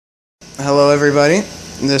Hello everybody,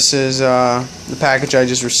 this is the package I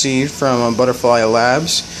just received from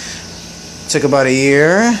Butterflylabs. Took about a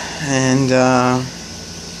year, and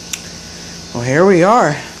well, here we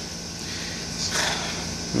are.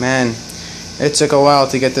 Man, it took a while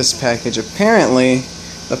to get this package. Apparently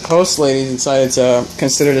the post lady decided to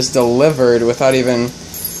consider this delivered without even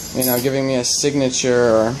giving me a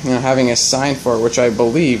signature or having a sign for it, which I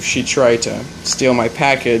believe she tried to steal my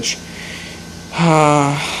package.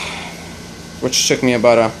 Which took me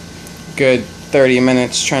about a good 30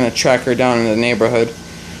 minutes trying to track her down in the neighborhood.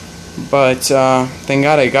 But thank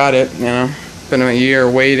God I got it. Been a year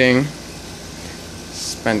waiting.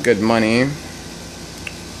 Spent good money.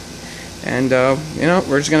 And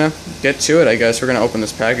we're just gonna get to it. I guess we're gonna open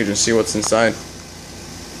this package and see what's inside.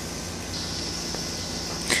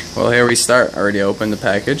 Well, here we start. I already opened the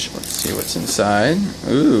package. Let's see what's inside.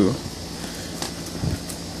 Ooh.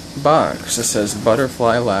 Box that says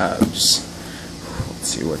Butterflylabs.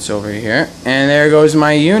 Let's see what's over here. And there goes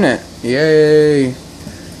my unit. Yay!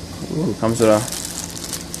 Ooh, comes with a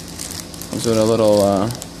little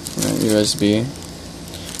USB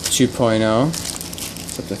 2.0.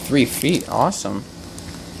 It's up to 3 feet. Awesome.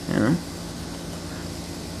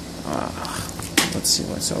 Let's see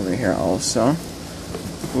what's over here also.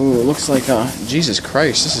 Ooh, it looks like Jesus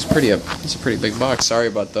Christ. This is it's a pretty big box. Sorry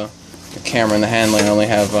about the camera and the handling. I only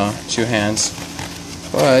have 2 hands,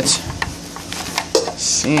 but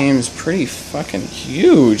seems pretty fucking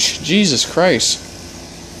huge. Jesus Christ.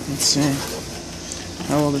 Let's see.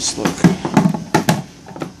 How will this look?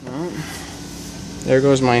 Well, there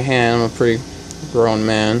goes my hand. I'm a pretty grown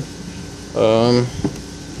man.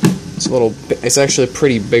 It's actually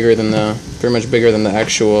pretty much bigger than the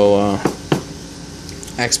actual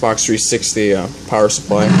Xbox 360 power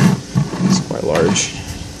supply. It's quite large.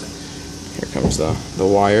 Here comes the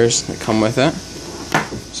wires that come with it.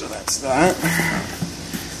 So that's that.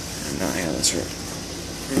 And yeah, let's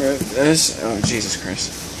remove this. Oh, Jesus Christ.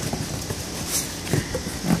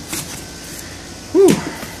 Whew.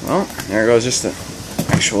 Well, there goes just the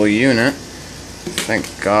actual unit. Thank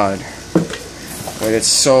God. Waited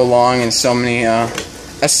so long and so many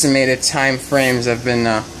estimated time frames have been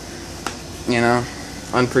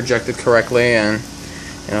unprojected correctly, and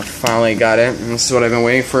finally got it. And this is what I've been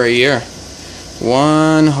waiting for a year.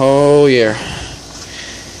 1 whole year.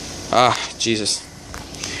 Ah, Jesus.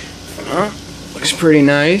 Looks pretty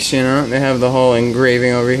nice, They have the whole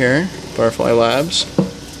engraving over here. Butterflylabs.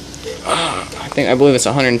 I believe it's a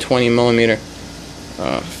 120 millimeter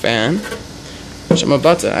fan, which I'm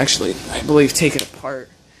about to actually, I believe, take it apart.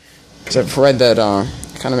 Because I've read that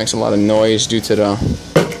it kind of makes a lot of noise due to the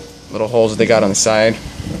little holes that they got on the side,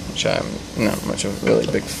 which I'm not much of a really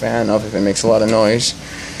big fan of if it makes a lot of noise.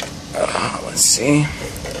 Let's see.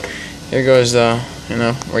 Here goes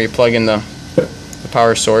where you plug in the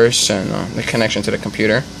power source and the connection to the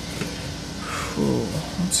computer. Ooh,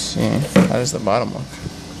 let's see. How does the bottom look?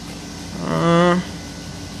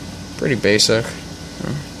 Pretty basic.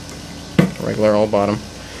 Regular old bottom.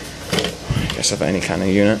 I guess of any kind of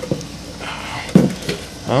unit.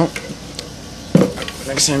 Well,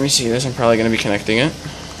 next time you see this, I'm probably going to be connecting it.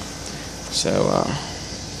 So,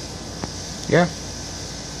 yeah.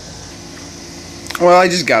 Well, I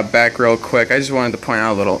just got back real quick. I just wanted to point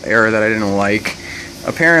out a little error that I didn't like.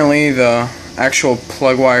 Apparently, the actual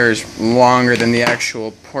plug wire is longer than the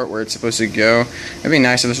actual port where it's supposed to go. It'd be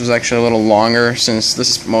nice if this was actually a little longer, since this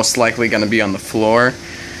is most likely going to be on the floor,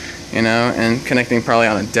 and connecting probably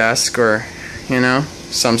on a desk or,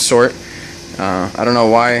 some sort. I don't know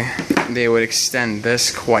why they would extend this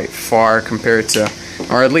quite far compared to,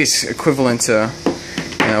 or at least equivalent to,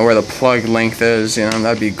 where the plug length is.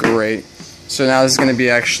 That'd be great. So now this is going to be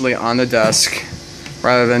actually on the desk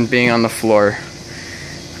rather than being on the floor.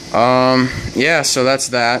 Yeah, so that's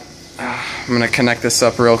that. I'm going to connect this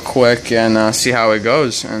up real quick and see how it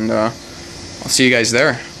goes, and I'll see you guys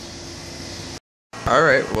there.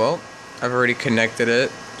 Alright, well, I've already connected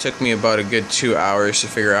it. Took me about a good 2 hours to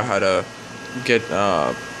figure out how to get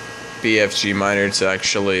bfgminer to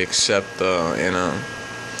actually accept the,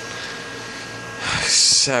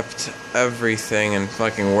 accept everything and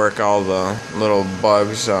fucking work all the little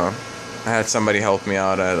bugs. I had somebody help me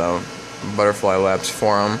out at Butterflylabs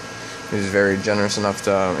forum. He was very generous enough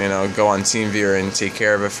to, go on Teamviewer and take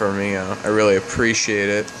care of it for me. I really appreciate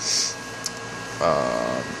it.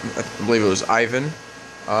 I believe it was Ivan.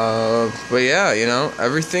 But yeah,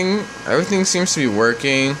 everything seems to be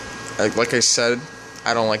working. Like I said,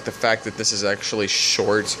 I don't like the fact that this is actually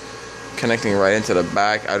short, connecting right into the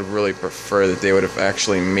back. I'd really prefer that they would have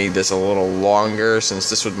actually made this a little longer, since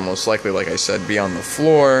this would most likely, like I said, be on the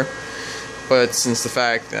floor. But since the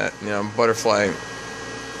fact that, you know, Butterfly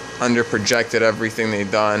under-projected everything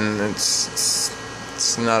they've done,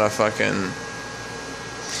 it's not a fucking...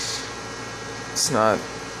 It's not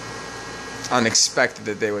unexpected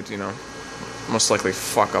that they would, you know, most likely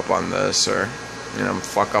fuck up on this, or, you know,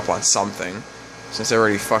 fuck up on something, since they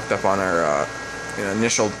already fucked up on our, you know,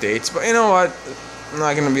 initial dates. But you know what? I'm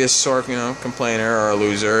not gonna be a sore, you know, complainer or a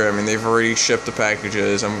loser. I mean, they've already shipped the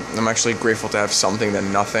packages. I'm actually grateful to have something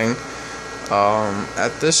than nothing.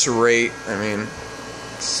 At this rate, I mean,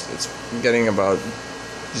 it's getting about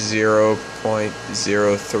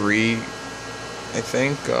 0.03, I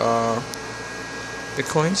think,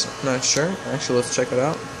 Bitcoins. I'm not sure. Actually, let's check it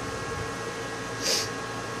out.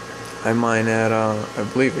 I mine at, I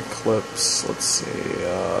believe Eclipse. Let's see,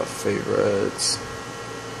 favorites.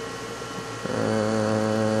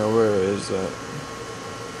 Where is that?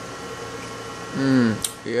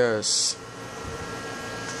 Yes.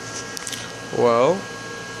 Well,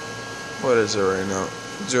 what is it right now?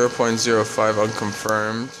 0.05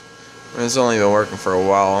 unconfirmed. I mean, it's only been working for a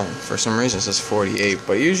while. For some reason it says 48,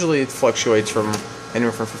 but usually it fluctuates from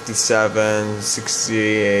anywhere from 57,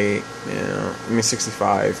 68, you know, I mean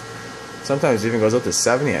 65. Sometimes it even goes up to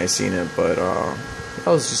 70, I've seen it, but that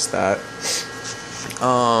was just that.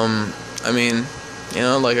 I mean, you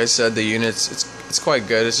know, like I said, the units, it's quite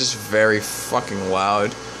good. It's just very fucking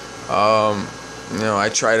loud. You know, I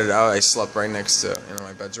tried it out. I slept right next to, you know,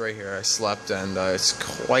 my bed's right here. I slept, and it's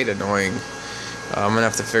quite annoying. I'm gonna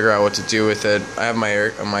have to figure out what to do with it. I have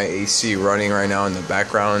my AC running right now in the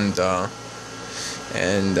background,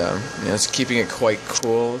 and you know, it's keeping it quite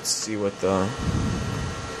cool. Let's see what's the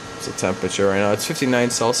temperature right now. It's 59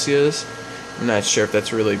 Celsius. I'm not sure if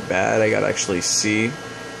that's really bad. I gotta actually see.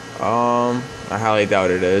 I highly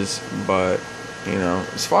doubt it is, but you know,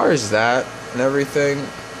 as far as that and everything,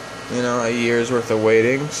 you know, a year's worth of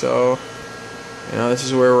waiting. So, you know, this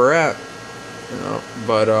is where we're at. You know,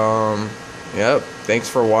 but yep. Thanks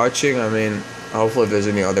for watching. I mean, hopefully, if there's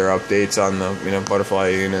any other updates on the, you know, Butterfly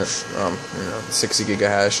unit, you know, 60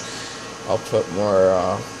 gigahash, I'll put more,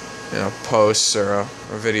 you know, posts or a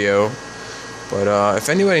video. But if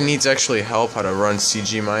anybody needs actually help how to run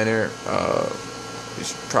Cgminer, you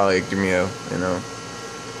should probably give me a, you know,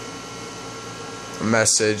 a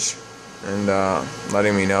message and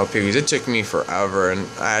letting me know, because it took me forever, and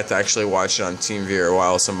I had to actually watch it on Teamviewer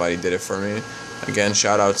while somebody did it for me. Again,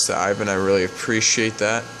 shout outs to Ivan, I really appreciate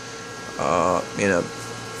that. You know,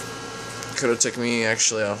 could have took me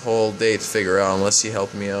actually a whole day to figure out unless he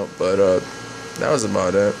helped me out, but that was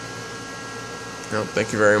about it. You know,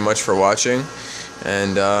 thank you very much for watching,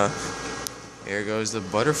 and here goes the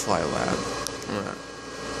Butterfly Lab.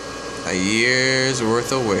 A year's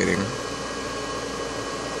worth of waiting.